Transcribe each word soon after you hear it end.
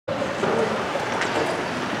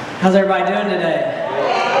How's everybody doing today?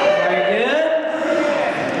 Very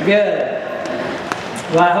good?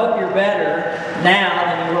 Good. Well, I hope you're better now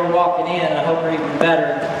than you were walking in. I hope you're even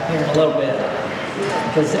better here in a little bit.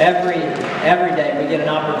 Because every day we get an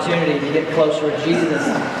opportunity to get closer with Jesus.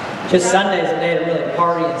 Just Sunday's a day to really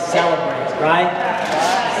party and celebrate, right?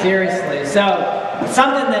 Seriously. So,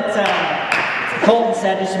 something that Colton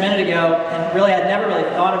said just a minute ago, and really I'd never really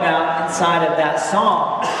thought about inside of that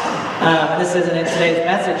song. This isn't in today's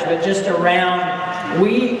message, but just around,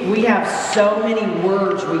 we have so many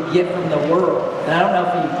words we get from the world. And I don't know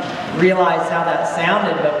if you realize how that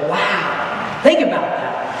sounded, but wow, think about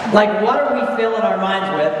that. Like, what are we filling our minds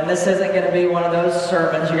with? And this isn't going to be one of those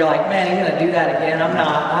sermons you're like, man, you're going to do that again. I'm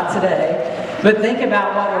not today. But think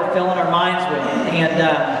about what we're filling our minds with.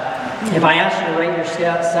 And if I asked you to rate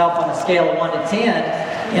yourself on a scale of 1 to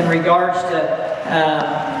 10 in regards to,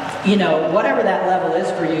 whatever that level is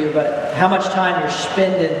for you, but how much time you're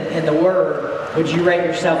spending in the Word, would you rate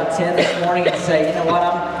yourself a 10 this morning and say, you know what,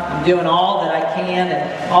 I'm doing all that I can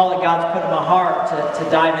and all that God's put in my heart to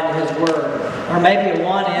dive into His Word? Or maybe a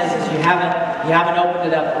 1 is you haven't opened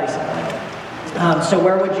it up recently. So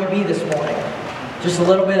where would you be this morning? Just a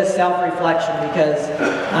little bit of self-reflection, because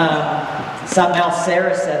something else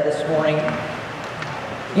Sarah said this morning,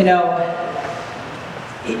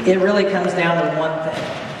 it really comes down to one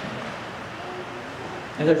thing.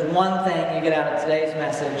 If there's one thing you get out of today's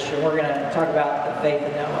message, and we're going to talk about the faith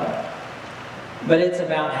of Noah, but it's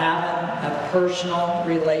about having a personal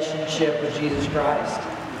relationship with Jesus Christ.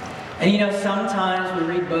 And sometimes we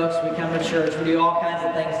read books, we come to church, we do all kinds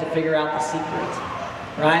of things to figure out the secret,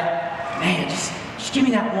 right? Man, just give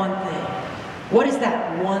me that one thing. What is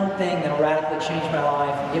that one thing that will radically change my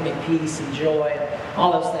life and give me peace and joy and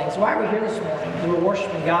all those things? Why are we here this morning? Because we're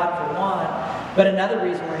worshiping God for one. But another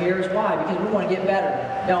reason we're here is why? Because we want to get better,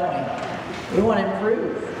 don't we? We want to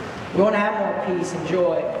improve. We want to have more peace and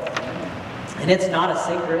joy. And it's not a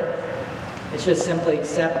secret. It's just simply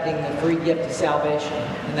accepting the free gift of salvation.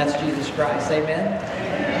 And that's Jesus Christ. Amen?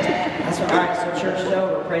 That's all right. So church is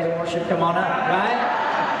over. Praise and worship. Come on up.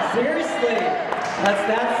 Right? Seriously.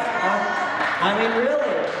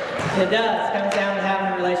 Really, it does. It comes down to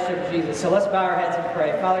having a relationship with Jesus. So let's bow our heads and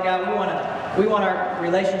pray. Father God, we want our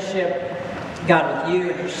relationship, God, with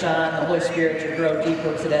you and your Son, the Holy Spirit, to grow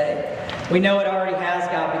deeper today. We know it already has,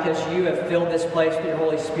 God, because you have filled this place with your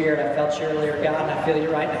Holy Spirit. I felt you earlier, God, and I feel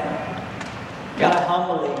you right now. God, I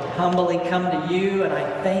humbly come to you, and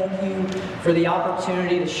I thank you for the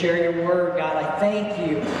opportunity to share your word. God, I thank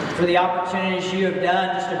you for the opportunities you have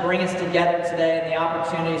done just to bring us together today, and the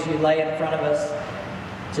opportunities you lay in front of us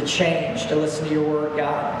to change, to listen to your word,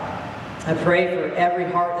 God. I pray for every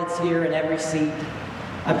heart that's here and every seat.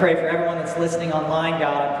 I pray for everyone that's listening online,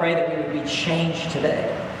 God. I pray that we would be changed today.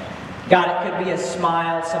 God, it could be a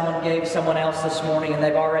smile someone gave someone else this morning, and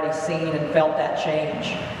they've already seen and felt that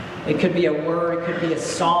change. It could be a word, it could be a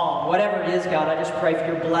song. Whatever it is, God, I just pray for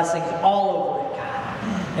your blessings all over it,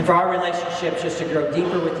 God. And for our relationships just to grow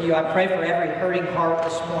deeper with you. I pray for every hurting heart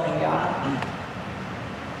this morning, God.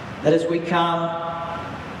 That as we come,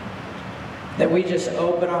 that we just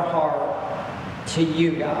open our heart to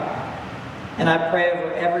you, God. And I pray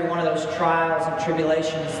over every one of those trials and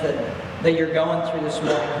tribulations that you're going through this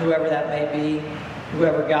morning, whoever that may be,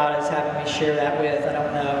 whoever God is having me share that with, I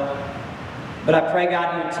don't know. But I pray,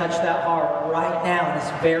 God, you would touch that heart right now in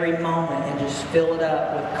this very moment and just fill it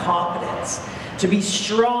up with confidence to be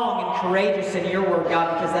strong and courageous in your word,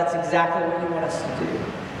 God, because that's exactly what you want us to do.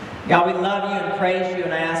 God, we love you and praise you,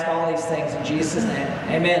 and I ask all these things in Jesus' name.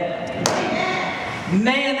 Amen.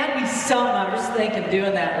 Man, that'd be something. I'm just thinking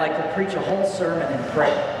doing that, like to preach a whole sermon in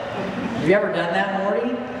prayer. Have you ever done that,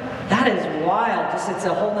 Morty? That is wild. It's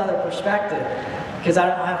a whole nother perspective because I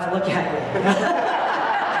don't have to look at you.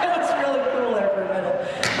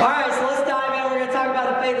 All right, so let's dive in. We're going to talk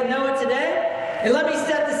about the faith of Noah today. And let me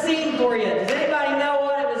set the scene for you. Does anybody know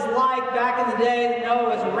what it was like back in the day that Noah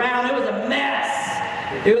was around? It was a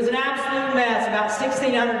mess. It was an absolute mess. About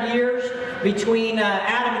 1,600 years between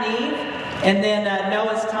Adam and Eve and then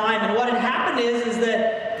Noah's time. And what had happened is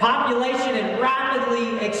that population had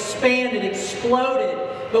rapidly expanded, exploded.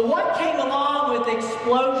 But what came along with the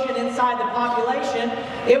explosion inside the population?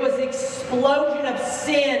 It was the explosion of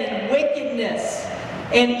sin and wickedness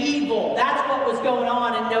and evil. That's what was going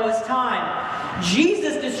on in Noah's time.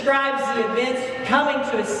 Jesus describes the events coming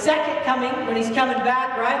to his second coming, when he's coming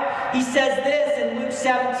back, right? He says this in Luke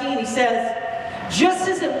 17. He says, just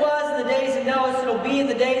as it was in the days of Noah, so it'll be in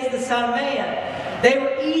the days of the Son of Man. They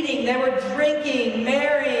were eating, they were drinking,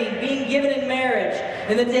 marrying, being given in marriage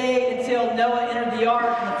in the day until Noah entered the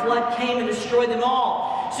ark and the flood came and destroyed them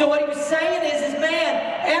all. So what he was saying is man,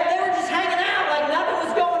 and they were just hanging out like nothing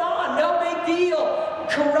was going on. No big deal.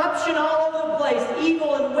 Corruption all over the place.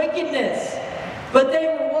 Evil and wickedness. But they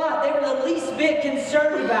were what? They were the least bit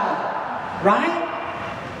concerned about it. Right?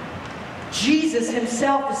 Jesus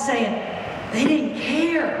himself is saying they didn't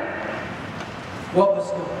care what was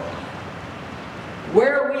going on.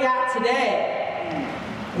 Where are we at today?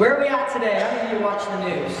 Where are we at today? How many of you watch the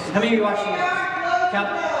news? How many of you watch the news?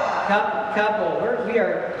 Couple.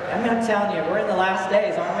 I'm telling you, we're in the last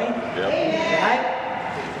days, aren't we? Yep.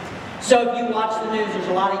 Right? So if you watch the news, there's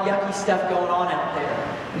a lot of yucky stuff going on out there.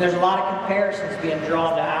 And there's a lot of comparisons being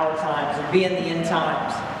drawn to our times and being the end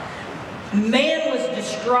times. Man was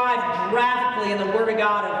described graphically in the Word of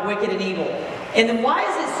God of wicked and evil. And then why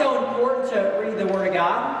is it so important to read the Word of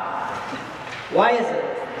God? Why is it?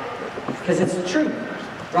 Because it's the truth,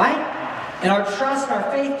 right? And our trust and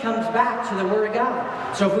our faith comes back to the Word of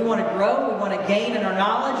God. So if we want to grow, we want to gain in our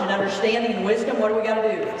knowledge and understanding and wisdom, what do we got to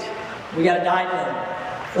do? We got to dive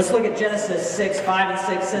in. Let's look at Genesis 6, 5 and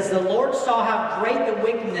 6. It says, the Lord saw how great the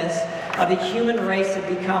wickedness of the human race had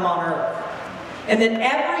become on earth. And that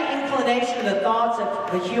every inclination of the thoughts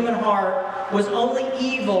of the human heart was only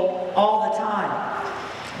evil all the time.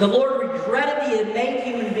 The Lord regretted that He had made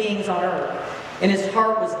human beings on earth, and His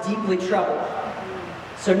heart was deeply troubled.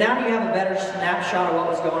 So now do you have a better snapshot of what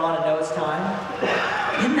was going on in Noah's time?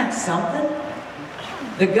 Isn't that something?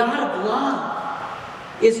 The God of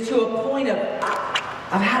love is to a point of,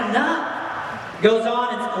 I've had enough. Goes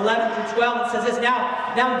on in 11 through 12 and says this,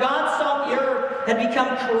 Now God saw the earth had become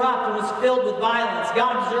corrupt and was filled with violence.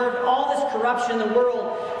 God observed all this corruption in the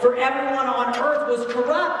world, for everyone on earth was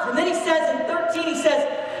corrupt. And then he says in 13, he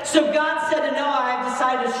says, So God said to Noah, I have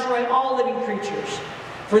decided to destroy all living creatures,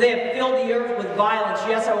 for they have filled the earth with violence.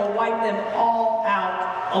 Yes, I will wipe them all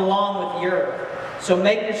out along with the earth. So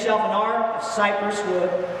make yourself an ark of cypress wood,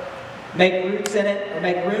 make rooms in it,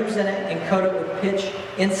 and coat it with pitch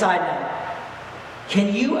inside and out.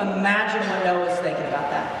 Can you imagine what Noah was thinking about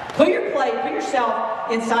that? Put yourself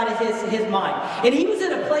inside of his mind. And he was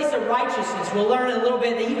in a place of righteousness. We'll learn in a little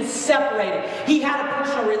bit that he was separated. He had a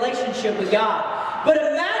personal relationship with God. But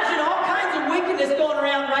imagine all kinds of wickedness going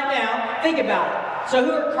around right now. Think about it. So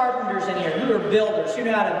who are carpenters in here? Who are builders? Who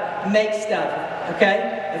know how to make stuff?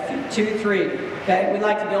 Okay? A few, 2, 3. Okay? We'd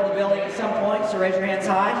like to build a building at some point, so raise your hands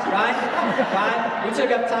high. Right? Right? We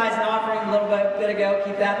took up tithes and offering a little bit ago.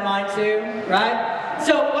 Keep that in mind too. Right?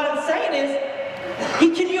 So what I'm saying is,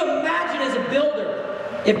 can you imagine as a builder,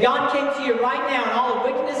 if God came to you right now in all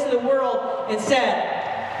the wickedness of the world and said,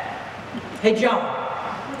 Hey John,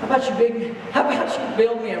 how about you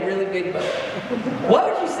build me a really big boat? What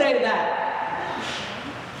would you say to that?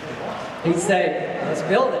 He'd say, let's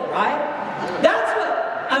build it, right?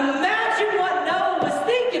 Imagine what Noah was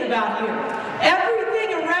thinking about here.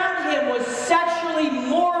 Everything around him was sexually,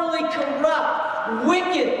 morally corrupt,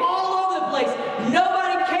 wicked, all over the place.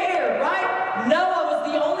 Nobody cared, right? Noah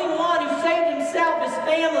was the only one who saved himself, his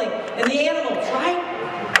family, and the animals, right?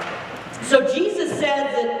 So Jesus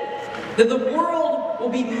said that the world will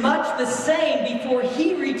be much the same before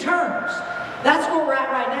He returns. That's where we're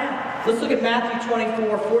at right now. Let's look at Matthew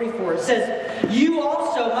 24, 44. It says, You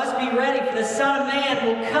also must be ready, for the Son of Man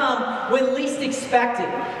will come when least expected.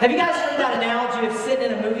 Have you guys heard that analogy of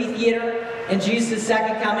sitting in a movie theater and Jesus'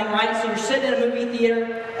 second coming, right? So you're sitting in a movie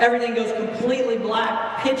theater, everything goes completely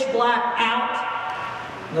black, pitch black out,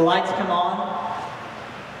 and the lights come on,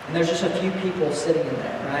 and there's just a few people sitting in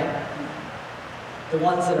there, right? The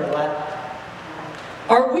ones that are left.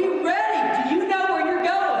 Are we ready? Do you know where you're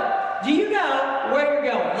going? Do you know where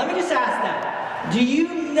you're going? Let me just ask that. Do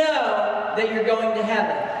you know that you're going to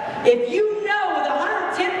heaven? If you know with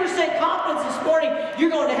 110% confidence this morning you're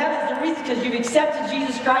going to heaven, it's the reason because you've accepted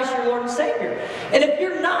Jesus Christ, your Lord and Savior. And if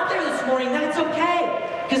you're not there this morning, that's okay,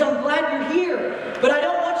 because I'm glad you're here. But I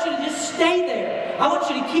don't want you to just stay there. I want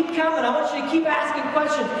you to keep coming. I want you to keep asking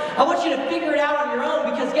questions. I want you to figure it out on your own,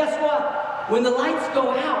 because guess what? When the lights go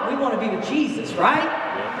out, we want to be with Jesus, right?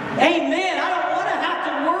 Amen. I don't want to have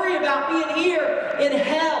to worry about being here in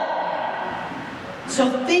hell.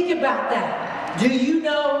 So think about that. Do you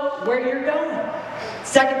know where you're going?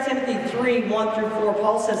 2 Timothy 3, 1 through 4,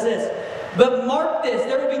 Paul says this, But mark this,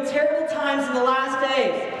 there will be terrible times in the last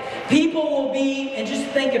days. People will be, and just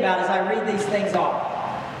think about it as I read these things off.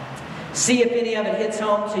 See if any of it hits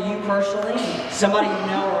home to you personally, somebody you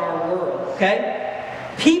know, or our world, okay?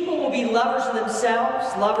 People will be lovers of themselves,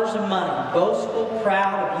 lovers of money, boastful,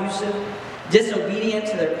 proud, abusive, disobedient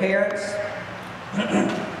to their parents,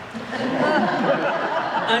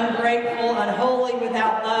 ungrateful, unholy,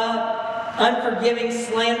 without love, unforgiving,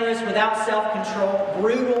 slanderous, without self-control,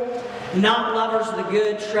 brutal, not lovers of the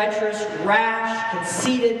good, treacherous, rash,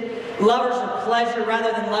 conceited, lovers of pleasure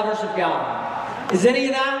rather than lovers of God. Does any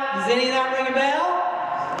of that ring a bell?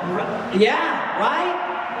 Yeah,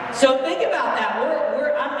 right? So think about that.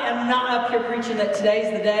 I'm not up here preaching that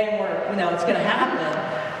today's the day and it's going to happen.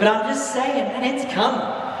 But I'm just saying, man, it's coming.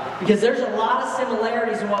 Because there's a lot of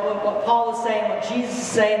similarities in what Paul is saying, what Jesus is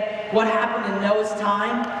saying, what happened in Noah's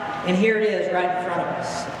time. And here it is right in front of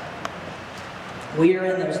us. We are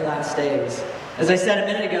in those last days. As I said a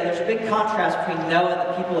minute ago, there's a big contrast between Noah and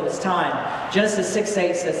the people of his time. Genesis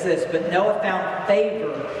 6:8 says this, "But Noah found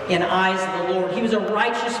favor in eyes of the Lord." He was a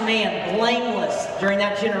righteous man, blameless during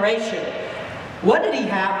that generation. What did he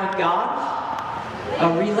have with God? A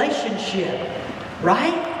relationship,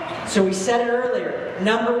 right? So we said it earlier.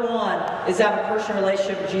 Number one is have a personal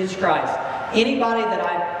relationship with Jesus Christ. Anybody that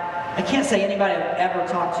I can't say anybody I've ever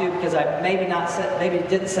talked to, because I maybe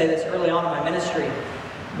didn't say this early on in my ministry.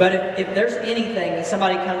 But if there's anything that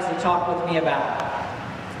somebody comes to talk with me about,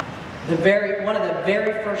 one of the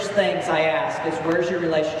very first things I ask is, where's your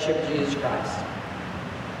relationship with Jesus Christ?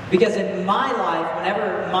 Because in my life,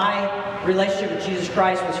 whenever my relationship with Jesus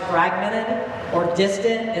Christ was fragmented or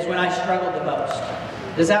distant, is when I struggled the most.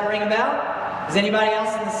 Does that ring a bell? Is anybody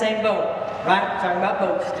else in the same boat? Right? We're talking about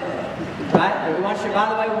boats today. Right? By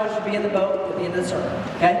the way, we want you to be in the boat at the end of the sermon.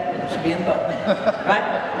 Okay? You should be in the boat.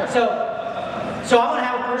 Right? So I want to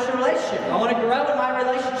have a personal relationship. I want to grow in my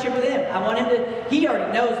relationship with Him. I want Him to, He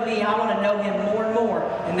already knows me. I want to know Him more and more.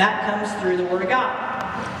 And that comes through the Word of God.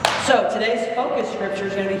 So today's focus scripture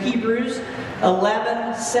is going to be Hebrews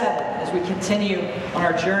 11:7 as we continue on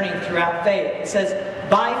our journey throughout faith. It says,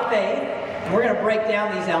 by faith, and we're going to break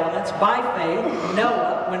down these elements. By faith,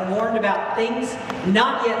 Noah, when warned about things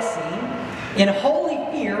not yet seen, in holy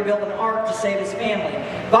fear built an ark to save his family.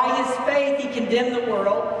 By his faith he condemned the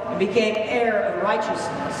world and became heir of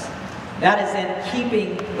righteousness. That is in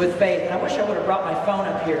keeping with faith. And I wish I would have brought my phone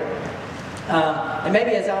up here. And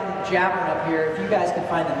maybe as I'm jabbering up here, if you guys could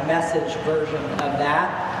find the message version of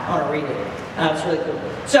that, I want to read it. It's really cool.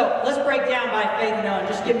 So let's break down by faith and Noah.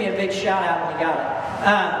 Just give me a big shout out when you got it.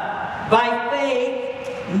 By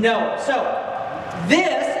faith, Noah. So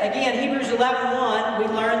this, again, Hebrews 11:1, we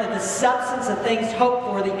learn that the substance of things hoped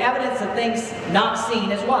for, the evidence of things not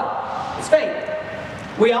seen is what? It's faith.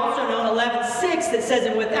 We also know in 11:6 that says,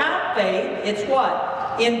 and without faith, it's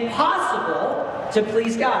what? Impossible to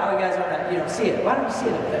please God. Oh, you guys don't see it. Why don't you see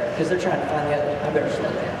it up there? Because they're trying to find the other. I better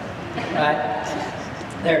slow down. Right?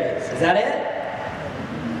 There it is. Is that it?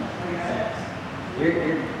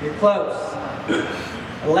 You're close.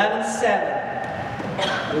 11:7.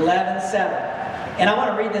 11:7. And I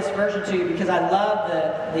want to read this version to you because I love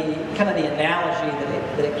the kind of the analogy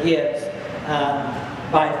that it gives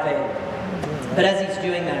by faith. But as he's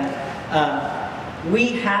doing that, we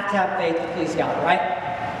have to have faith to please God, right?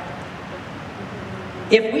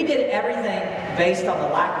 If we did everything based on the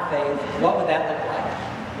lack of faith, what would that look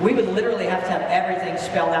like? We would literally have to have everything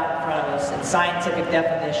spelled out in front of us in scientific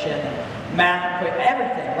definition, math,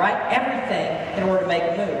 everything, right? Everything in order to make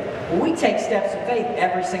a move. Well, we take steps of faith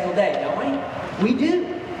every single day, don't we? We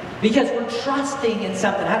do. Because we're trusting in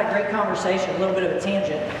something. I had a great conversation, a little bit of a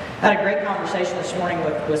tangent. I had a great conversation this morning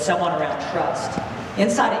with someone around trust.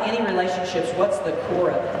 Inside of any relationships, what's the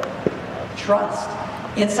core of it? Trust.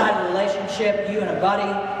 Inside a relationship, you and a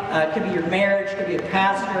buddy, it could be your marriage, it could be a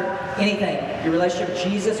pastor, anything. Your relationship with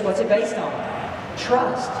Jesus, what's it based on?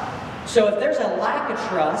 Trust. So if there's a lack of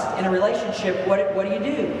trust in a relationship, what do?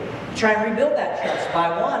 You try and rebuild that trust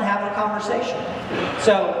by, one, having a conversation.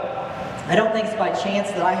 So I don't think it's by chance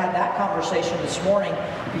that I had that conversation this morning,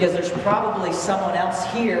 because there's probably someone else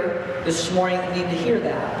here this morning that need to hear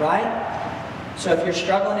that, right? So if you're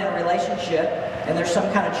struggling in a relationship and there's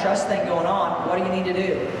some kind of trust thing going on, what do you need to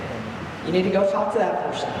do? You need to go talk to that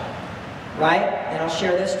person, right? And I'll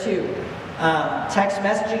share this too. Text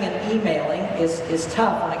messaging and emailing is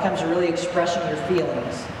tough when it comes to really expressing your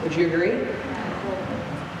feelings. Would you agree?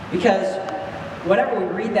 Because whenever we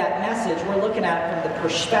read that message, we're looking at it from the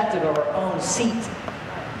perspective of our own seat,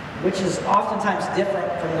 which is oftentimes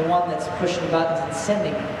different from the one that's pushing buttons and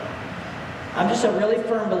sending it. I'm just a really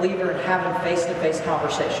firm believer in having face-to-face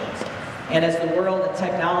conversations. And as the world and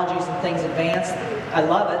technologies and things advance, I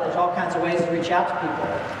love it. There's all kinds of ways to reach out to people.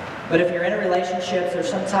 But if you're in a relationship, there's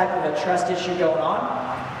some type of a trust issue going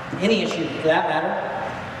on, any issue for that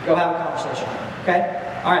matter, go have a conversation. Okay?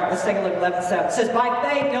 All right, let's take a look at 11:7. It says, by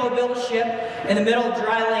faith Noah built a ship in the middle of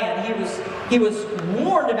dry land. He was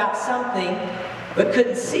warned about something but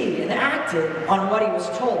couldn't see, and acted on what he was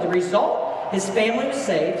told. The result? His family was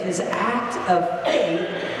saved. His act of faith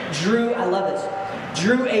drew, I love this,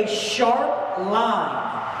 drew a sharp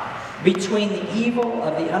line between the evil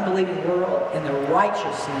of the unbelieving world and the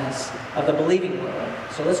righteousness of the believing world.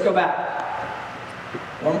 So let's go back.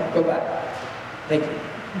 Go back. Thank you.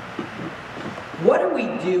 What do we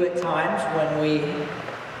do at times when we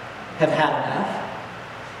have had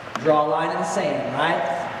enough? Draw a line in the sand,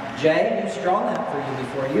 right? Jay, who's drawn that for you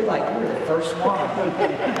before? You were the first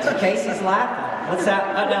one. Casey's laughing. What's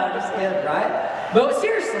that? Oh, no, just kidding, right? But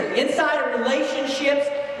seriously, inside of relationships,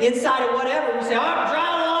 inside of whatever, we say, I'm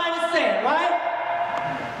drawing a line in the sand, right?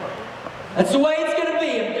 That's the way it's going to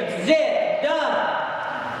be. It's it,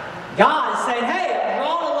 done. God is saying, hey, I'm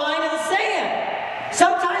drawing a line in the sand.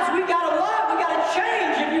 Sometimes we've got to what? We've got to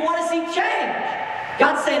change if you want to see change.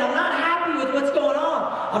 God's saying, I'm not happy with what's going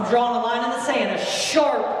on. I'm drawing a line in the sand, a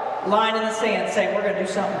sharp line in the sand, saying we're going to do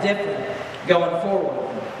something different going forward.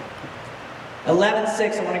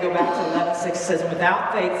 11:6, I want to go back to 11:6. It says,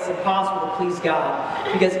 without faith it's impossible to please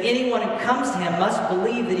God, because anyone who comes to Him must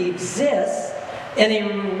believe that He exists, and He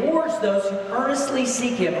rewards those who earnestly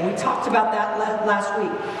seek Him. And we talked about that last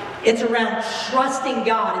week. It's around trusting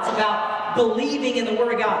God. It's about believing in the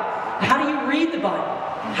Word of God. How do you read the Bible?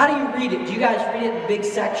 How do you read it? Do you guys read it in big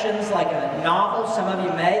sections like a novel? Some of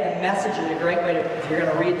you may. The Message is a great way to, if you're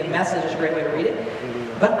going to read the Message, is a great way to read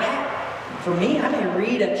it. But for me, I may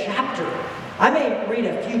read a chapter. I may read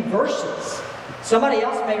a few verses. Somebody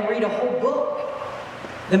else may read a whole book.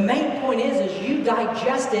 The main point is you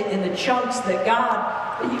digest it in the chunks that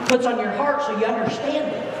God puts on your heart so you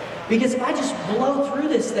understand it. Because if I just blow through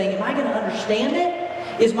this thing, am I going to understand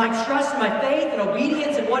it? Is my trust and my faith and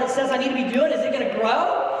obedience and what it says I need to be doing, is it going to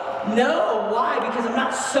grow? No. Why? Because I'm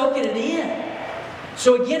not soaking it in.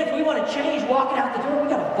 So again, if we want to change walking out the door, we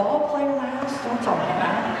got a ball player in the house. Don't talk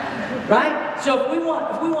about it. Right? So if we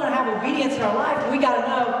want to have obedience in our life, we got to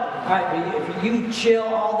know, all right, if you can chill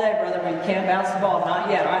all day, brother, but you can't bounce the ball. Not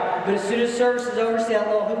yet, all right? But as soon as service is over, see that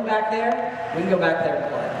little hoop back there? We can go back there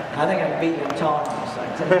and play. I think I can beat you. I'm taller than you, so I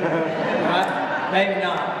can take it. All right? Maybe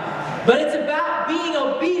not. But it's about being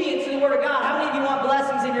obedient to the Word of God. How many of you want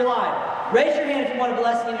blessings in your life? Raise your hand if you want a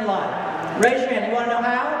blessing in your life. Raise your hand. You want to know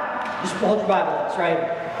how? Just hold your Bible. It's right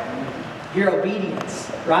here. Your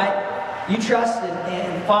obedience, right? You trust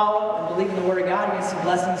and follow and believe in the Word of God, you're going to see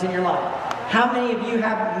blessings in your life. How many of you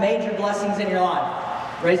have major blessings in your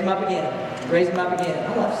life? Raise them up again. Raise them up again.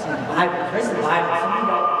 I love seeing Bibles. Raise the Bible.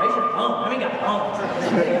 Raise your phone. How many got phones?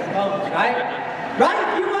 Phones, right? Right?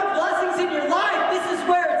 If you want blessings in your life, this is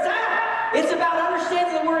where it's at. It's about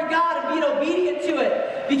understanding the Word of God and being obedient to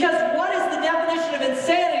it. Because what is the definition of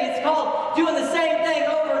insanity? It's called doing the same thing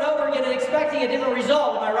over and over again and expecting a different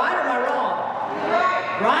result. Am I right or am I wrong?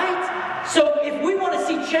 Right? So if we want to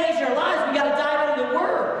see change in our lives, we got to dive into the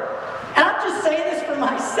Word. And I'm just saying this for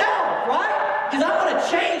myself, right? Because I want to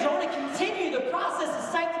change. I want to continue the process of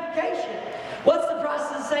sanctification. What's the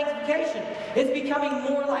process of sanctification? It's becoming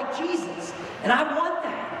more like Jesus. And I want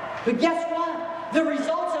that. But guess what? The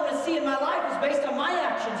results I'm going to see in my life is based on my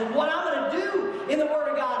actions and what I'm going to do in the Word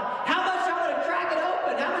of God. How much I'm going to crack it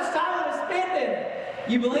open. How much time I'm going to spend in it.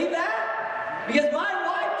 You believe that? Because my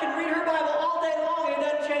wife can read her Bible all day long and it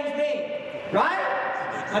doesn't change me. Right?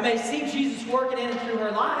 I may see Jesus working in and through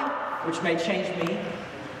her life, which may change me.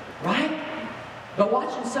 Right? But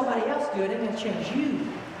watching somebody else do it, it will change you.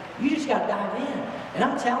 You just got to dive in. And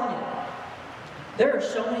I'm telling you, there are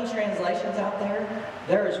so many translations out there.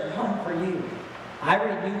 There is one for you. I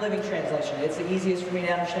read New Living Translation. It's the easiest for me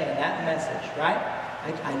to understand. That Message, right?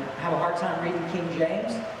 I have a hard time reading King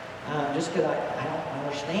James just because I don't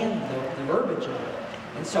understand the verbiage of it.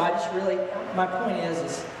 And so I just really, my point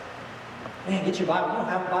is man, get your Bible. You don't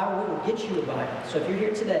have a Bible, we will get you a Bible. So if you're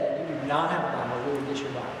here today and you do not have a Bible, we will get you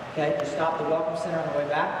a Bible. Okay? Just stop the Welcome Center on the way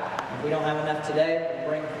back. If we don't have enough today, we'll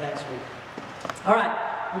bring it for next week. All right,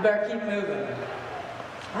 we better keep moving.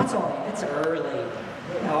 It's early.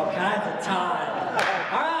 All kinds of time.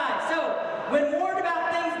 All right, so when warned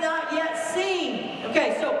about things not yet seen.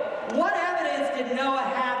 Okay, so what evidence did Noah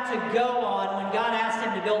have to go on when God asked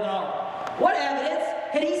him to build an ark? What evidence?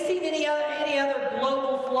 Had he seen any other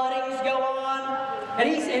global floodings go on? Had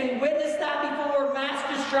he witnessed that before?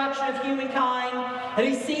 Mass destruction of humankind? Had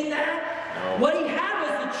he seen that? No. What he had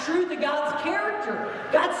was the truth of God's character.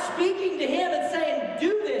 God speaking to him and saying,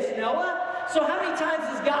 do this, Noah. So how many times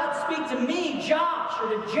does God speak to me, Josh, or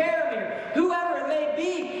to Jeremy, or whoever it may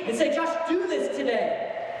be, and say, Josh, do this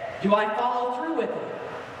today? Do I follow through with it?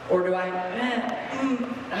 Or do I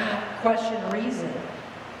question reason?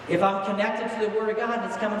 If I'm connected to the Word of God and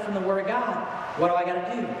it's coming from the Word of God, what do I got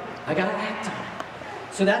to do? I got to act on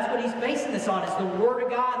it. So that's what he's basing this on, is the Word of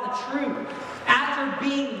God and the truth. After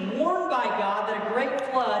being warned by God that a great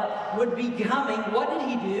flood would be coming, what did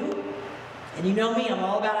he do? And you know me, I'm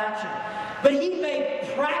all about action. But he made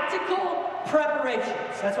practical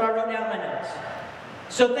preparations. That's what I wrote down in my notes.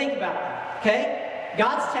 So think about that, okay?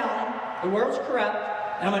 God's telling him the world's corrupt,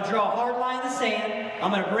 and I'm going to draw a hard line in the sand.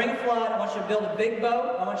 I'm going to bring a flood. I want you to build a big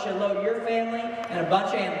boat. I want you to load your family and a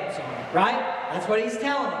bunch of animals on it, right? That's what he's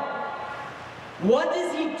telling him. What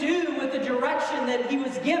does he do with the direction that he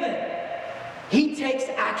was given? He takes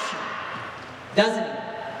action, doesn't he?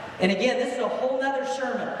 And again, this is a whole other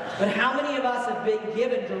sermon. But how many of us have been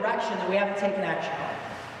given direction that we haven't taken action on?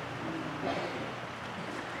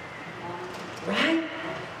 Right?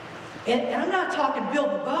 And I'm not talking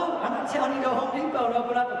build the boat. I'm not telling you to go Home Depot and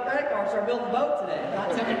open up a credit card and start building a boat today. I'm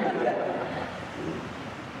not telling you to do that.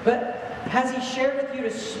 But has he shared with you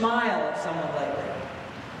to smile at someone lately?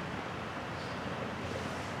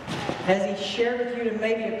 Has he shared with you to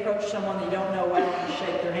maybe approach someone that you don't know well and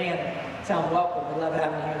shake their hand and tell them, welcome, we love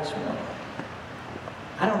having you here this morning?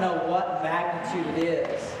 I don't know what magnitude it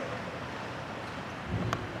is,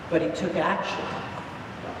 but he took action.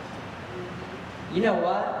 You know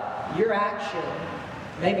what? Your action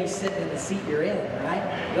may be sitting in the seat you're in,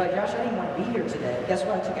 right? You're like, Josh, I didn't want to be here today. Guess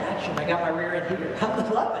what? I took action. I got my rear end here. I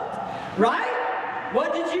love it. Right?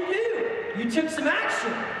 What did you do? You took some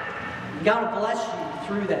action. God will bless you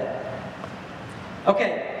through that.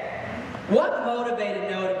 Okay, what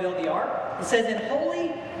motivated Noah to build the ark? It says, in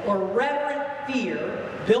holy or reverent fear,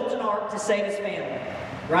 built an ark to save his family.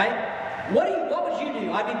 Right? What would you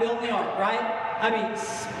do? I'd be building the ark, right?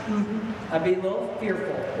 I'd be a little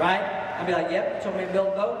fearful, right? I'd be like, yep, you told me to build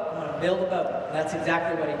a boat, I'm going to build a boat. And that's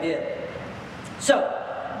exactly what he did. So,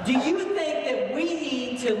 do you think that we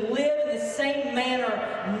need to live in the same manner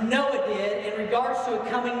Noah did in regards to a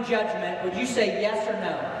coming judgment? Would you say yes or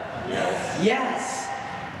no? Yes. Yes.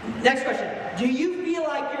 Next question. Do you feel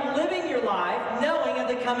like you're living your life knowing of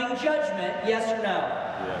the coming judgment? Yes or no?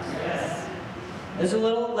 Yes. Yes. There's a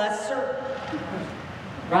little less certain.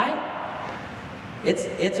 Right?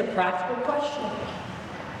 It's a practical question.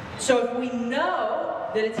 So if we know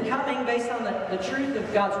that it's coming based on the truth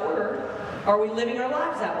of God's Word, are we living our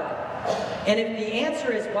lives that way? And if the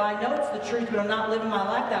answer is, well, I know it's the truth, but I'm not living my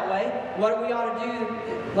life that way, what do we ought to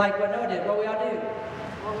do like what Noah did? What do we ought to do?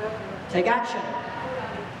 Take action.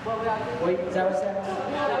 Wait, is that what it's saying?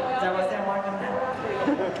 Is that what it's saying? Why come now?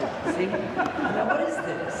 See? Now, what is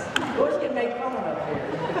this? We're always getting made fun of up here.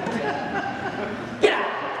 Get out!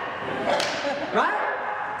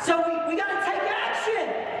 Right? So we got to take action.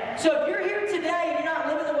 So if you're here today and you're not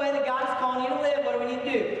living the way that God is calling you to live, what do we need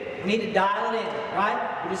to do? We need to dial it in, right?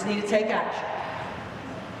 We just need to take action.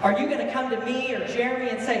 Are you going to come to me or Jeremy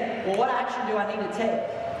and say, well, what action do I need to take?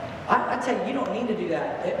 I tell you, you don't need to do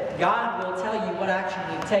that. God will tell you what action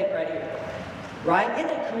you need to take right here. Right?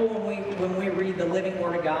 Isn't it cool when we read the living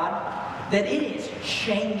Word of God? That it is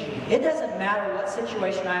changing. It doesn't matter what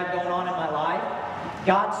situation I have going on in my life.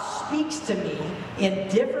 God speaks to me in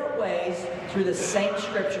different ways through the same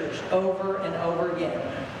scriptures over and over again.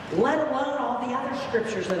 Let alone all the other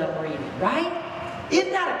scriptures that I'm reading. Right?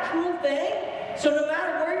 Isn't that a cool thing? So no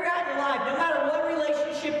matter where you're at in your life, no matter what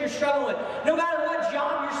relationship you're struggling with, no matter what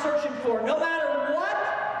job you're searching for, no matter what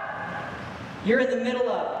you're in the middle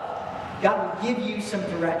of, God will give you some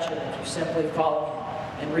direction if you simply follow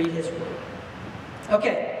Him and read His Word.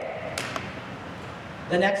 Okay.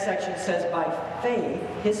 The next section says, by faith,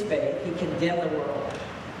 His faith, He condemned the world.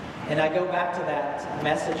 And I go back to that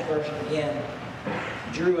Message version again.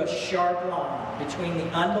 Drew a sharp line between the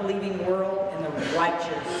unbelieving world and the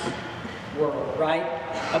righteous world, right?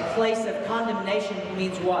 A place of condemnation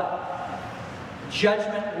means what?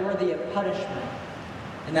 Judgment worthy of punishment.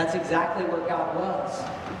 And that's exactly where God was.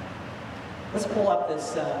 Let's pull up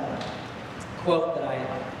this quote that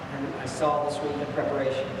I saw this week in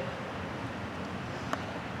preparation.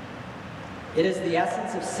 It is the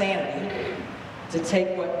essence of sanity to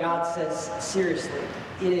take what God says seriously.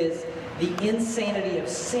 It is the insanity of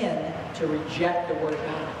sin to reject the Word of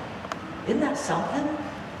God. Isn't that something?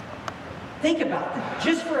 Think about that,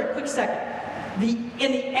 just for a quick second.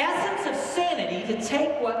 In the essence of sanity, to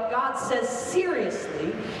take what God says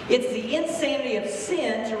seriously, it's the insanity of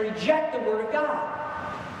sin to reject the Word of God.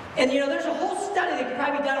 And there's a whole study that could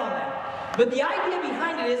probably be done on that. But the idea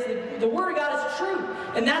behind it is that the Word of God is true,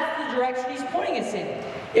 and that's the direction He's pointing us in.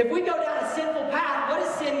 If we go down a sinful path, what is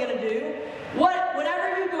sin going to do?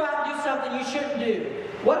 Whenever you go out and do something you shouldn't do,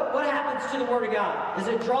 what happens to the Word of God? Does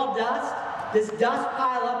it draw dust? Does dust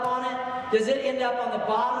pile up on it? Does it end up on the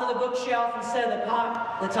bottom of the bookshelf instead of the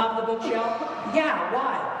top of the bookshelf? Yeah,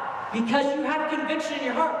 why? Because you have conviction in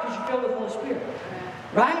your heart because you're filled with the Holy Spirit.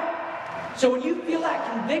 Right? So when you feel that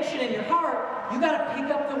conviction in your heart, You got to pick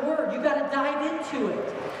up the Word. You got to dive into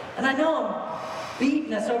it. And I know I'm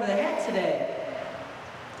beating us over the head today.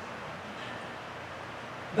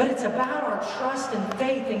 But it's about our trust and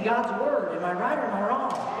faith in God's Word. Am I right or am I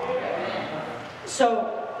wrong?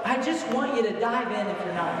 So I just want you to dive in if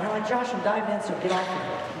you're not. You're like, Josh, I'm diving in, so get off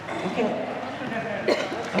of it.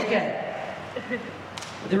 Okay.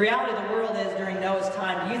 The reality of the world is, during Noah's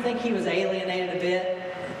time, do you think he was alienated a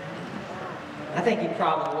bit? I think he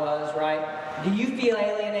probably was, right? Do you feel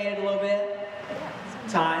alienated a little bit?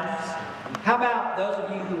 Times. How about those of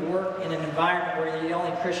you who work in an environment where you're the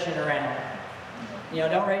only Christian around?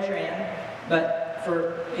 Don't raise your hand. But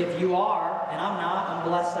if you are, and I'm not, I'm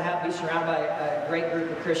blessed to be surrounded by a great group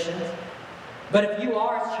of Christians. But if you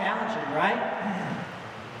are, it's challenging, right?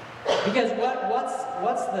 Because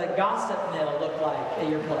what's the gossip mill look like at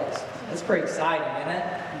your place? It's pretty exciting, isn't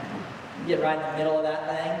it? You get right in the middle of that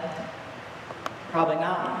thing. Probably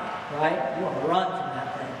not, right? You want to run from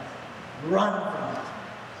that thing. Run from it.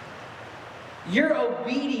 Your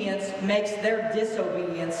obedience makes their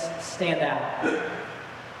disobedience stand out.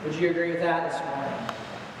 Would you agree with that this morning?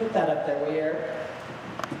 Put that up there, will you, Eric?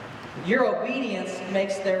 Your obedience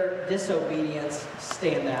makes their disobedience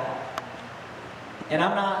stand out. And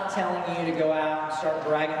I'm not telling you to go out and start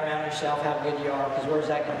bragging around yourself how good you are, because where's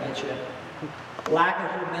that going to get you? Lack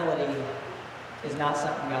of humility is not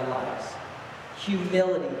something God likes.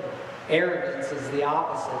 Humility, arrogance is the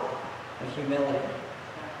opposite of humility.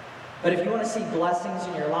 But if you want to see blessings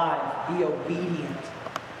in your life, be obedient.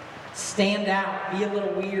 Stand out. Be a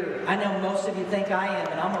little weird. I know most of you think I am,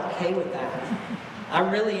 and I'm okay with that. I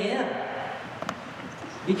really am.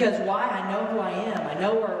 Because why? I know who I am. I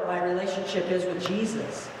know where my relationship is with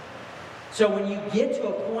Jesus. So when you get to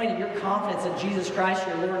a point of your confidence in Jesus Christ,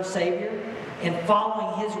 your Lord and Savior, and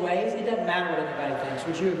following His ways, it doesn't matter what anybody thinks.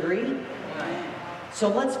 Would you agree? So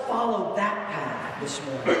let's follow that path this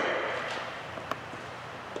morning.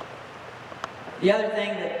 The other thing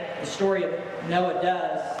that the story of Noah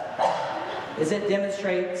does is it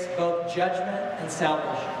demonstrates both judgment and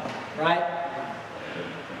salvation, right?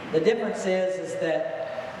 The difference is that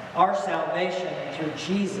our salvation through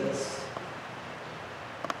Jesus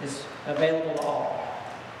is available to all.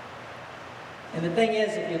 And the thing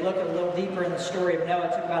is, if you look a little deeper in the story of Noah,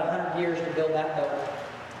 it took about 100 years to build that boat.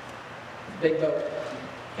 Big boat.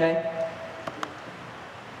 Okay?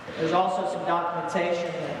 There's also some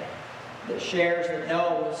documentation that shares that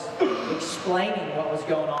Noah was explaining what was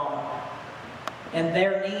going on and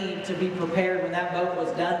their need to be prepared when that boat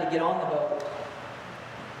was done to get on the boat.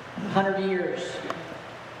 100 years.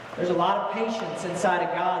 There's a lot of patience inside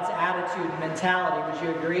of God's attitude and mentality. Would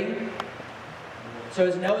you agree? So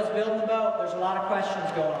as Noah's building the boat, there's a lot of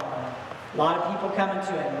questions going on. A lot of people coming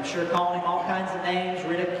to him, I'm sure calling him all kinds of names,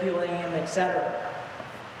 ridiculing him, etc.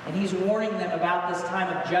 And he's warning them about this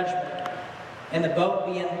time of judgment and the boat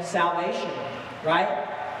being salvation, right?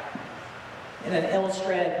 In an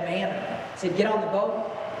illustrative manner. He said, get on the boat.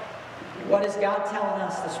 What is God telling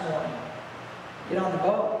us this morning? Get on the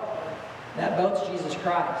boat. That boat's Jesus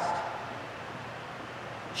Christ.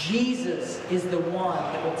 Jesus is the one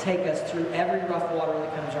that will take us through every rough water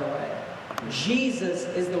that comes our way. Jesus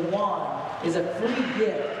is the one, is a free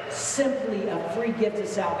gift, simply a free gift of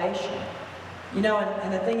salvation.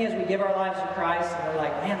 And the thing is, we give our lives to Christ and we're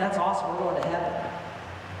like, man, that's awesome, we're going to heaven.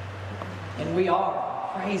 And we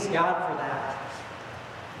are. Praise God for that.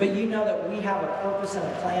 But you know that we have a purpose and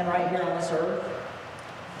a plan right here on this earth.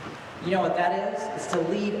 You know what that is? It's to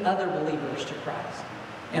lead other believers to Christ.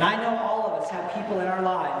 And I know all of us have people in our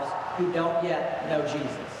lives who don't yet know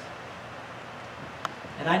Jesus.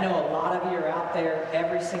 And I know a lot of you are out there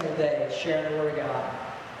every single day sharing the Word of God.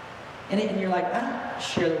 And you're like, I don't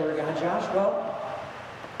share the Word of God, Josh. Well,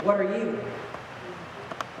 what are you?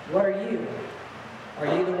 What are you? Are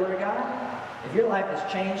you the Word of God? If your life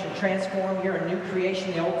has changed and transformed, you're a new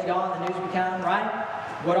creation, the old's gone, the new's become, right?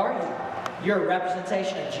 What are you? You're a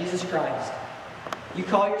representation of Jesus Christ. You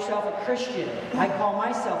call yourself a Christian. I call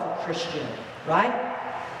myself a Christian, right?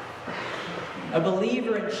 A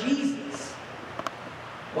believer in Jesus.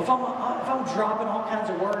 Well, if I'm dropping all kinds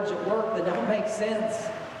of words at work that don't make sense,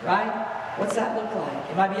 right? What's that look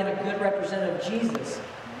like? Am I being a good representative of Jesus?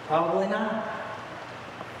 Probably not.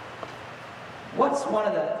 What's one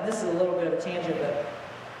of the, this is a little bit of a tangent, but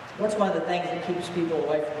what's one of the things that keeps people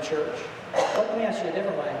away from church? Let me ask you a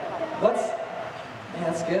different way. Man,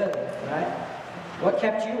 that's good, right? What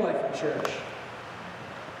kept you away from church?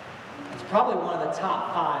 It's probably one of the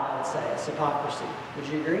top 5, I would say, is hypocrisy. Would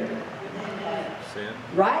you agree? Sin.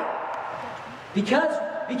 Right? Because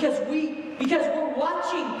we're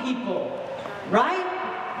watching people, right?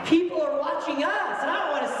 People are watching us, and I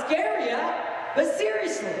don't want to scare you, But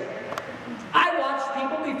seriously, I watched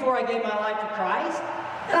people before I gave my life to Christ,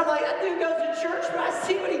 and I'm like, that dude goes to church, but I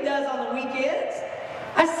see what he does on the weekends.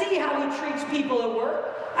 I see how he treats people at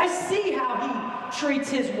work. I see how he treats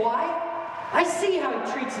his wife. I see how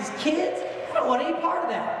he treats his kids. I don't want any part of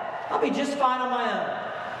that. I'll be just fine on my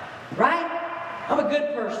own. Right? I'm a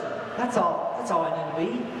good person. That's all I need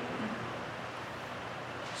to be.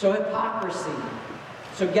 So hypocrisy.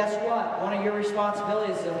 So guess what? One of your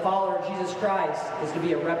responsibilities as a follower of Jesus Christ is to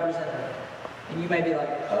be a representative. And you may be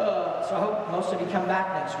like, so I hope most of you come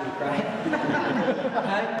back next week, right?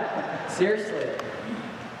 Right? Seriously.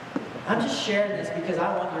 I'm just sharing this because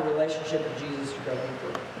I want your relationship with Jesus to grow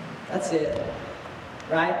deeper. That's it.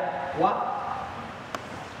 Right? What?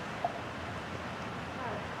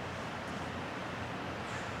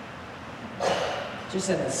 Just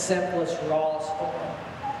in the simplest, rawest form.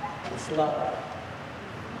 It's love.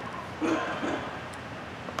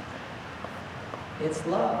 It's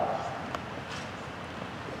love.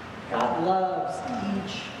 God loves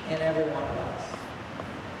each and every one of us.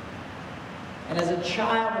 And as a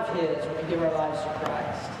child of His, when we give our lives to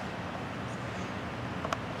Christ,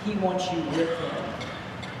 He wants you with Him.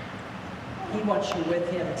 He wants you with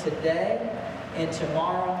Him today and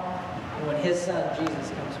tomorrow and when His Son, Jesus,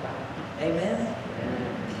 comes back. Amen?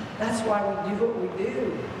 That's why we do what we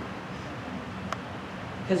do.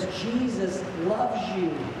 Because Jesus loves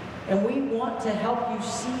you. And we want to help you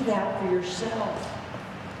see that for yourself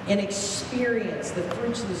and experience the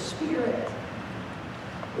fruits of the Spirit.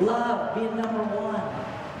 Love being number one.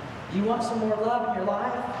 Do you want some more love in your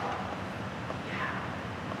life? Yeah.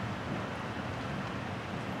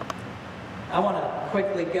 I want to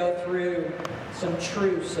quickly go through some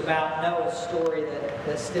truths about Noah's story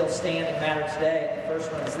that still stand and matter today. The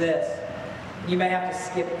first one is this. You may have to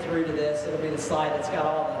skip through to this. It'll be the slide that's got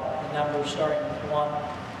all the numbers starting with 1.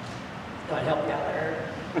 Thought I'd help you out there.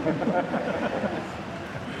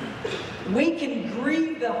 We can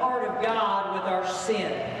grieve the heart of God with our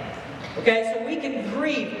sin. Okay, so we can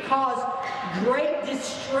grieve, cause great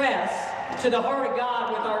distress to the heart of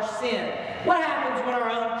God with our sin. What happens when our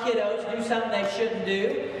own kiddos do something they shouldn't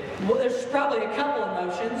do? Well, there's probably a couple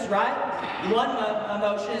emotions, right? One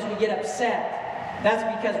emotion is we get upset. That's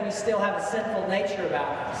because we still have a sinful nature about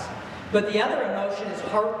us. But the other emotion is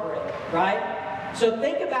heartbreak, right? So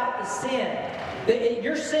think about the sin.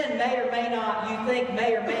 Your sin may or may not, you think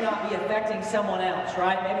may or may not be affecting someone else,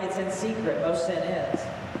 right? Maybe it's in secret. Most sin is.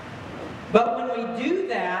 But when we do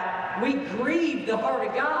that, we grieve the heart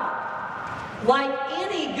of God. Like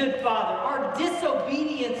any good father, our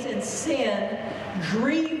disobedience and sin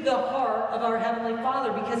grieve the heart of our Heavenly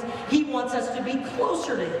Father because He wants us to be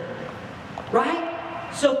closer to Him. Right?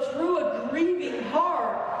 So through a grieving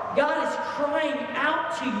heart, God is crying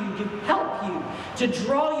out to you to help you, to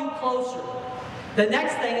draw you closer. The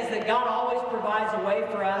next thing is that God always provides a way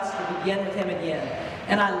for us to begin with Him again.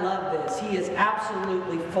 And I love this. He is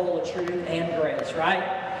absolutely full of truth and grace, right?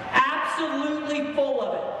 Absolutely full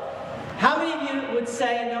of it. How many of you would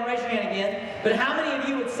say, and don't raise your hand again, but how many of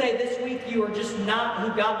you would say this week you are just not who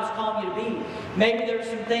God was calling you to be? Maybe there's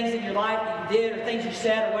some things in your life that you did or things you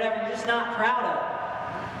said or whatever you're just not proud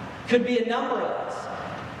of. Could be a number of us.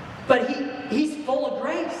 But He's full of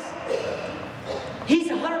grace. He's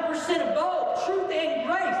 100% of both, truth and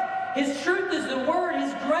grace. His truth is the Word.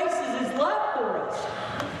 His grace is His love for us.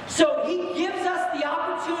 So He gives us the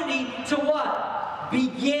opportunity to what?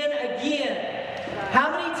 Begin again.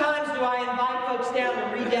 How many times do I invite folks down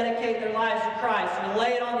to rededicate their lives to Christ and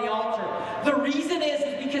lay it on the altar? The reason is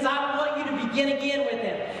because I want you to begin again with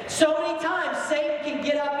Him. So many times Satan can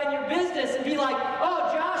get up in your business and be like,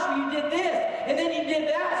 oh, Joshua, you did this, and then you did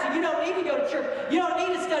that, so you don't need to go to church. You don't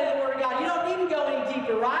need to study the Word of God. You don't need to go any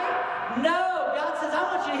deeper, right? No, God says, I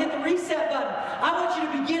want you to hit the reset button. I want you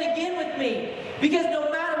to begin again with me. Because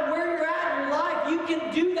no matter where you're at in your life, you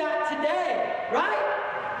can do that today, right?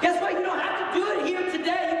 Guess what? You don't have to do it here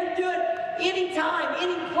today. You can do it anytime,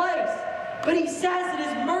 any place. But He says that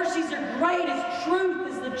His mercies are great. His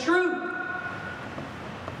truth is the truth.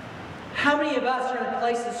 How many of us are in a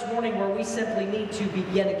place this morning where we simply need to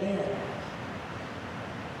begin again?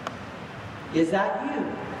 Is that you?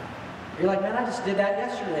 You're like, man, I just did that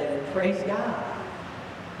yesterday. And praise God.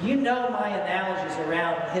 You know my analogies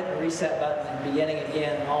around hitting the reset button and beginning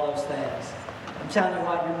again and all those things. I'm telling you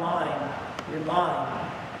what, your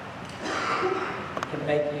mind can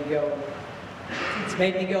make you go. It's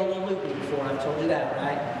made me go a little loopy before, I've told you that,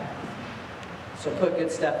 right? So put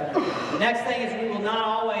good stuff in your mind. The next thing is we will not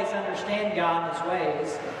always understand God and His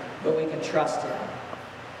ways, but we can trust Him.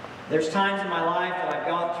 There's times in my life that I've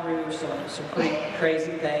gone through some pretty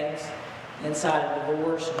crazy things, inside of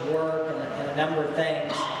divorce and work and a number of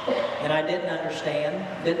things. And I didn't understand,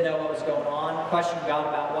 didn't know what was going on, questioned God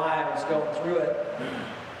about why I was going through it.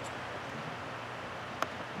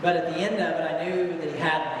 But at the end of it, I knew that He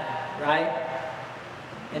had me, right?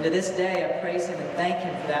 And to this day, I praise Him and thank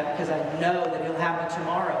Him for that, because I know that He'll have me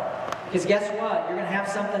tomorrow. Because guess what? You're going to have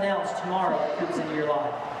something else tomorrow that comes into your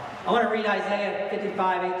life. I want to read Isaiah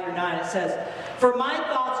 55, 8 through 9. It says, "For my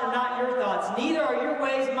thoughts are not your thoughts, neither are your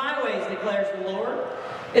ways my ways, declares the Lord.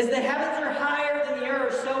 As the heavens are higher than the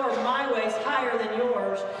earth, so are my ways higher than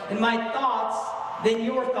yours, and my thoughts than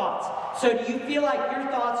your thoughts." So do you feel like your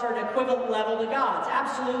thoughts are an equivalent level to God's?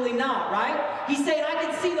 Absolutely not, right? He's saying, I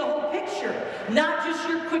can see the whole picture, not just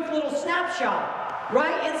your quick little snapshot.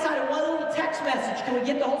 Right? Inside of one little text message, can we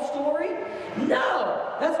get the whole story?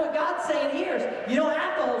 No! That's what God's saying here. Is you don't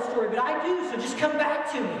have the whole story, but I do, so just come back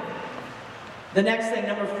to me. The next thing,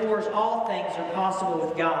 number 4, is all things are possible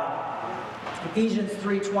with God. Ephesians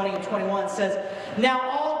 3:20 and 21 says, "Now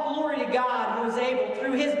all glory to God, who is able,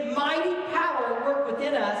 through His mighty power at work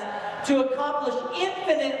within us, to accomplish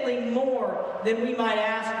infinitely more than we might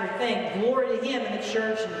ask or think. Glory to Him in the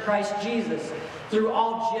church in Christ Jesus, through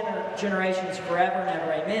all generations forever and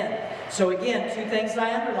ever. Amen." So again, 2 things that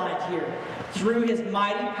I underlined here. Through His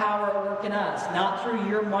mighty power at work in us, not through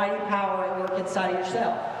your mighty power at work inside of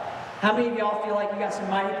yourself. How many of y'all feel like you got some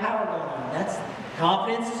mighty power going on? That's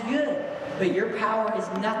confidence is good, but your power is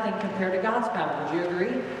nothing compared to God's power. Would you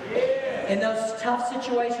agree? In those tough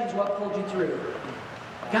situations, what pulled you through?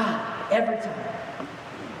 God, every time.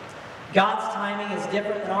 God's timing is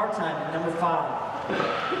different than our timing. Number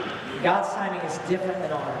 5. God's timing is different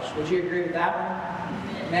than ours. Would you agree with that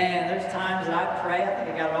one? Man, there's times that I pray, I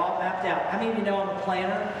think I got it all mapped out. How many of you know I'm a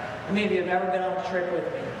planner? How many of you have ever been on a trip with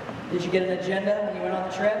me? Did you get an agenda when you went on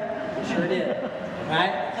the trip? Sure did.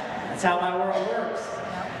 Right? That's how my world works.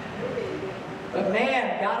 But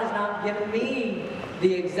man, God has not given me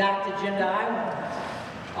the exact agenda I want.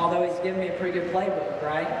 Although He's given me a pretty good playbook,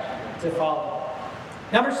 right, to follow.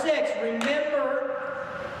 Number 6, remember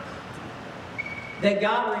that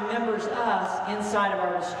God remembers us inside of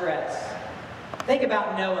our distress. Think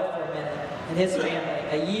about Noah for a minute and his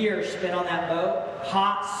family. A year spent on that boat,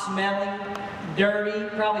 hot, smelly, dirty,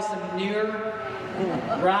 probably some manure,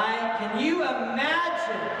 right? Can you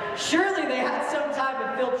imagine? Surely they had some type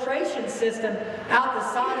of filtration system out the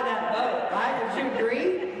side of that boat, right? Would you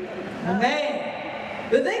agree? Man.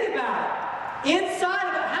 But think about it. Inside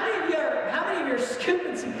of it, how many of you are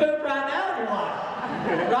scooping some poop right now in your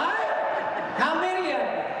life? Right? How many of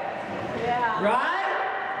you? Yeah. Right?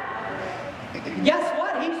 Guess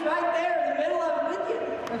what? He's right there in the middle of it with you.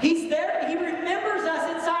 He's there. He remembers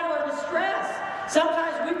us inside of our distress.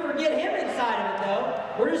 Sometimes we forget Him inside of it, though.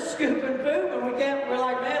 We're just scooping poop, and we're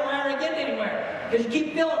like, man, why aren't I getting anywhere? Because you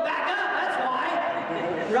keep filling back up. That's why.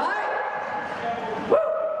 Right?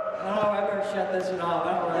 Oh, I better shut this one off.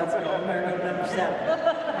 I don't know where that's going. I better go to number 7.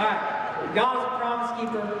 All right. God is a promise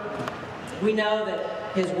keeper. We know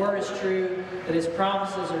that His word is true, that His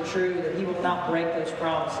promises are true, that He will not break those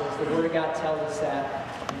promises. The Word of God tells us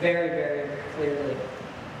that very, very clearly.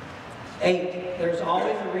 8, there's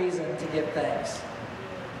always a reason to give thanks.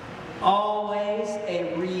 Always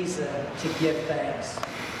a reason to give thanks.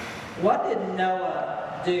 What did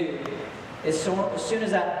Noah do as soon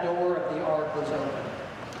as that door of the ark was open?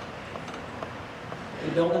 He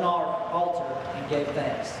built an altar and gave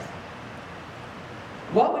thanks.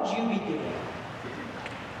 What would you be doing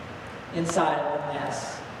inside of a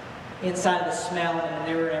mess? Inside of the smell and the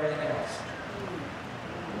manure and everything else?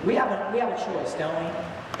 We have a choice, don't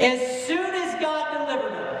we? As soon as God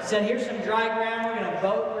delivered them, said, here's some dry ground, we're going to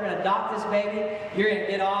boat, we're going to dock this baby, you're going to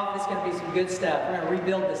get off, it's going to be some good stuff. We're going to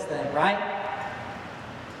rebuild this thing, right?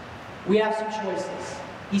 We have some choices.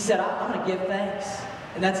 He said, I'm going to give thanks.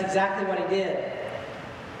 And that's exactly what He did.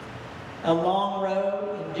 A long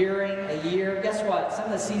road, enduring a year. Guess what? Some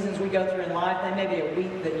of the seasons we go through in life, they may be a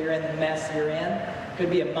week that you're in the mess you're in.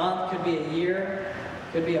 Could be a month, could be a year,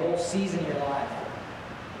 could be a whole season in your life.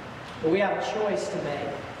 But we have a choice to make.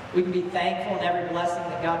 We can be thankful in every blessing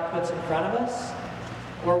that God puts in front of us,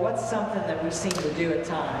 or what's something that we seem to do at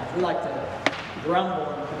times? We like to grumble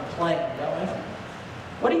and complain, don't we?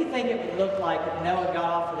 What do you think it would look like if Noah got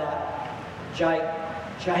off of that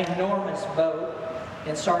ginormous boat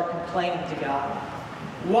and started complaining to God?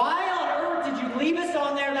 Why on earth did you leave us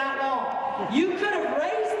on there that long? You could have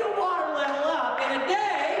raised the water level up in a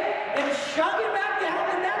day and shrunk it back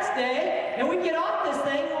down the next day, and we get off this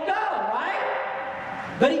thing and we'll go, right?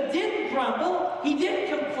 But He didn't grumble. He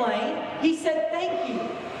didn't complain. He said, thank you.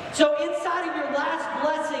 So inside of your last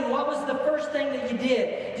blessing, what was the first thing that you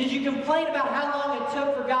did? Did you complain about how long it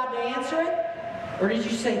took for God to answer it? Or did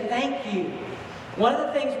you say thank you? One of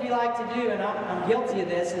the things we like to do, and I'm guilty of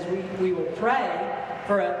this, is we will pray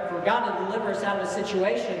for God to deliver us out of a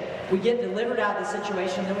situation. We get delivered out of the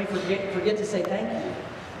situation, then we forget to say thank you.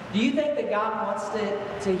 Do you think that God wants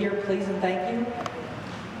to hear please and thank you?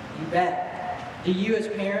 You bet. Do you as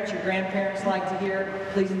parents, your grandparents like to hear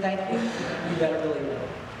please and thank you? You better believe it.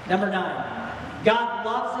 Number 9. God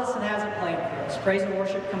loves us and has a plan for us. Praise and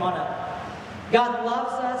worship, come on up. God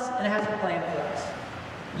loves us and has a plan for us.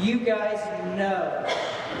 You guys know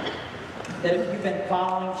that if you've been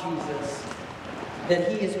following Jesus,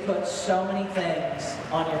 that He has put so many things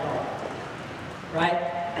on your heart. Right?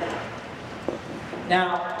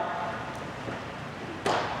 Now,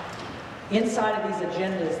 inside of these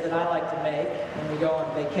agendas that I like to make when we go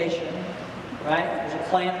on vacation, right, there's a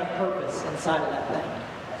plan and a purpose inside of that thing.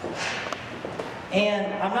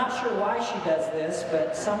 And I'm not sure why she does this,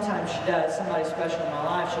 but sometimes she does. Somebody special in my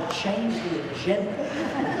life, she'll change the agenda.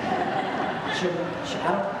 I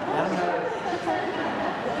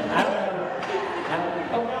don't know.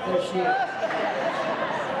 Oh, there she is.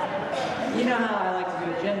 You know how I like to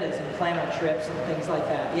do agendas and plan on trips and things like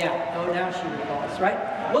that. Yeah. Oh, now she recalls, right?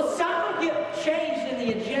 Well, some will get changed in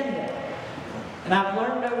the agenda. And I've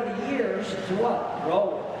learned over the years to what?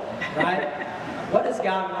 Roll it, right? What does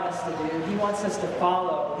God want us to do? He wants us to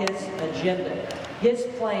follow His agenda, His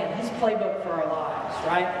plan, His playbook for our lives,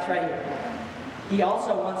 right? It's right here. He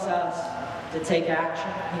also wants us to take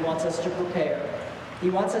action. He wants us to prepare. He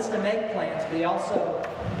wants us to make plans, but He also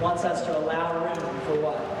wants us to allow room for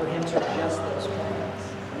what? For Him to adjust those plans.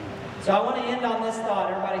 So I want to end on this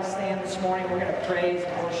thought. Everybody stand this morning. We're going to praise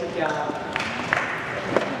and worship God.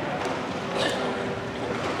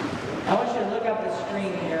 I want you to look up the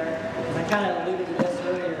screen here. I kind of alluded to this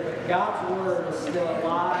earlier, but God's Word is still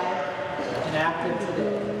alive and active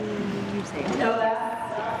today. You know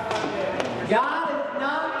that? God is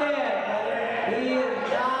not dead, brother. He is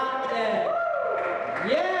not dead.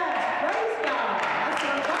 Yes, praise God. That's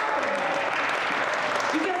what I'm talking about.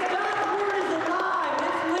 Because God's Word is alive.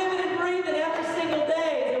 It's living and breathing every single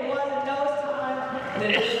day as it was in Noah's time and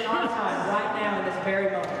it is in our time right now in this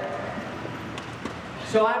very moment.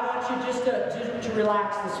 So I want you just to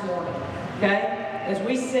relax this morning, okay? As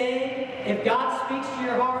we sing, if God speaks to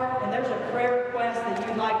your heart and there's a prayer request that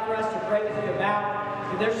you'd like for us to pray with you about,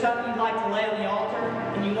 if there's something you'd like to lay on the altar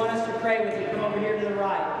and you want us to pray with you, come over here to the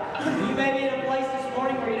right. You may be in a place this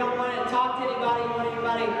morning where you don't want to talk to anybody, you want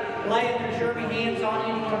anybody laying their germy hands on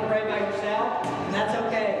you, and you want to pray by yourself, and that's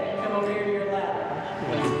okay. You come over here to your left.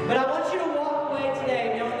 But I want you to walk away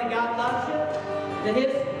today knowing that God loves you, that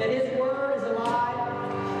His Word is alive.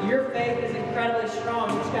 Your faith is incredibly strong.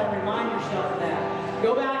 You just got to remind yourself of that.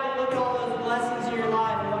 Go back and look at all those blessings in your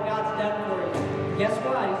life and what God's done for you. Guess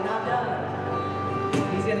what? He's not done.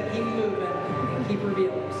 He's going to keep you